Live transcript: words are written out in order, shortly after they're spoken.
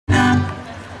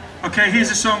Okay, here's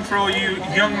a song for all you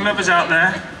young lovers out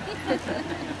there.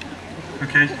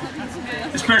 Okay,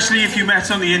 especially if you met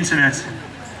on the internet.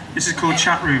 This is called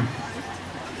Chatroom.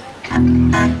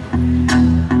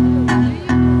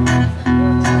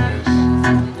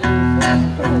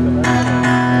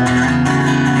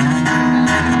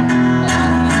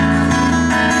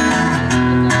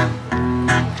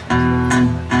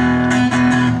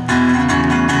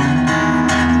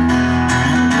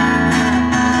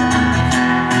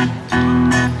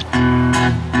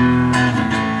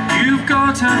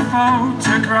 A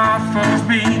photograph of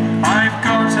me, I've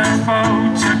got a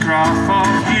photograph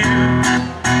of you.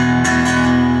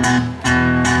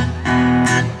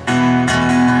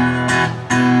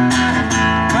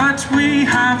 But we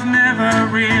have never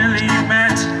really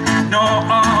met, nor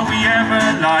are we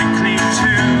ever likely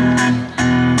to,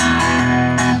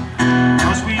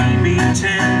 'cause we meet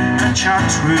in a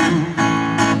chat room.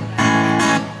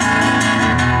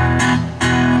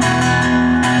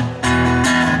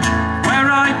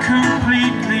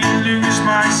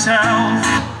 Myself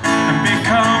and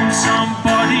become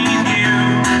somebody new.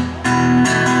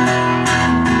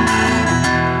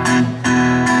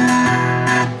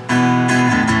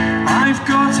 I've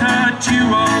got a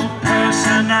dual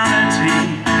personality,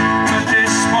 but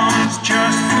this one's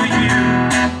just for you,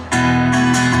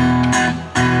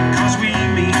 'cause we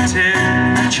meet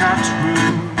in a chat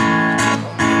room.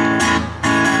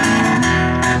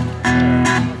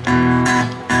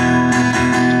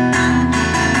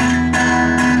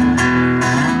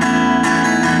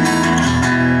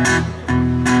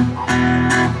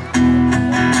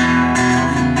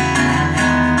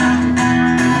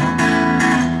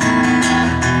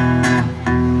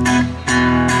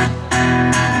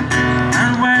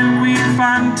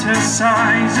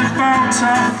 Fantasize about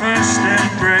our first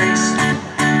embrace.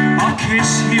 I'll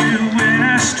kiss you in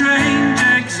a strange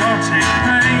exotic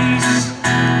place,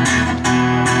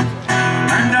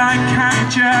 and I can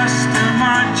just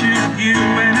imagine you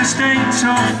in a state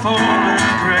of fallen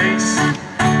grace.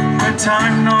 But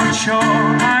I'm not sure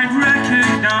I'd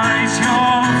recognize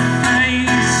your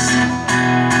face.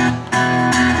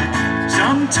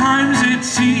 Sometimes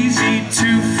it's easy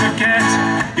to forget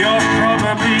you're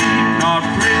probably not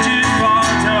Bridget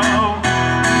Bardot.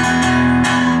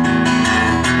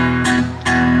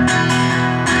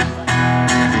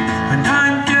 And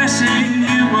I'm guessing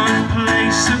you would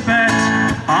place a bet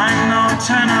I'm not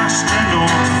an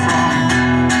astronaut from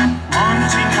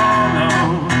Monte Carlo,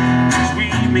 'cause we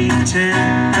meet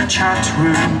in a chat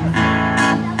room.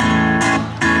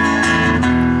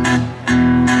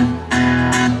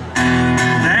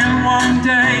 Then one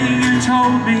day you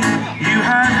told me you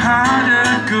had had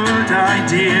a good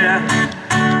idea.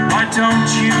 Why don't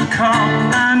you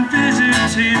come and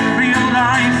visit in real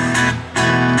life?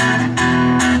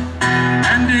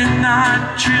 And in that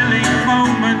chilling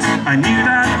moment I knew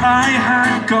that I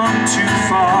had gone too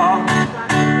far,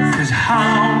 'cause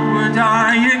how would I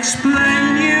explain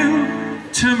you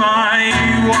to my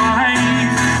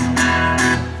wife?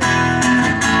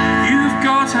 You've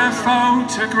got a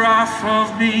photograph of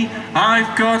me,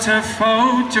 I've got a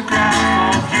photograph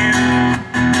of you.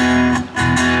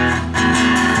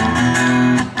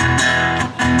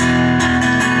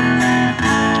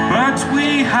 But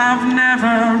we have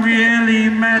never really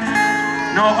met,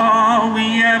 nor are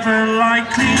we ever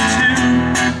likely to,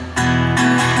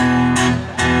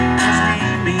 'cause we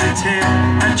meet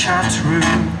in a chat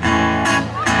room.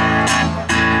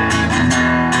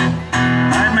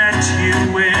 I met you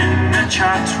in a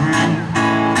chat room,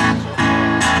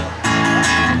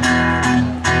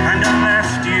 and I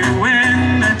left you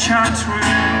in a chat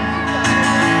room.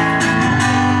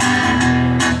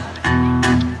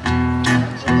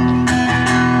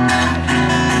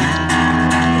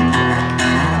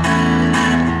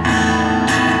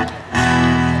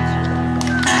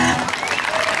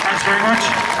 Thanks very much.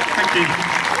 Thank you.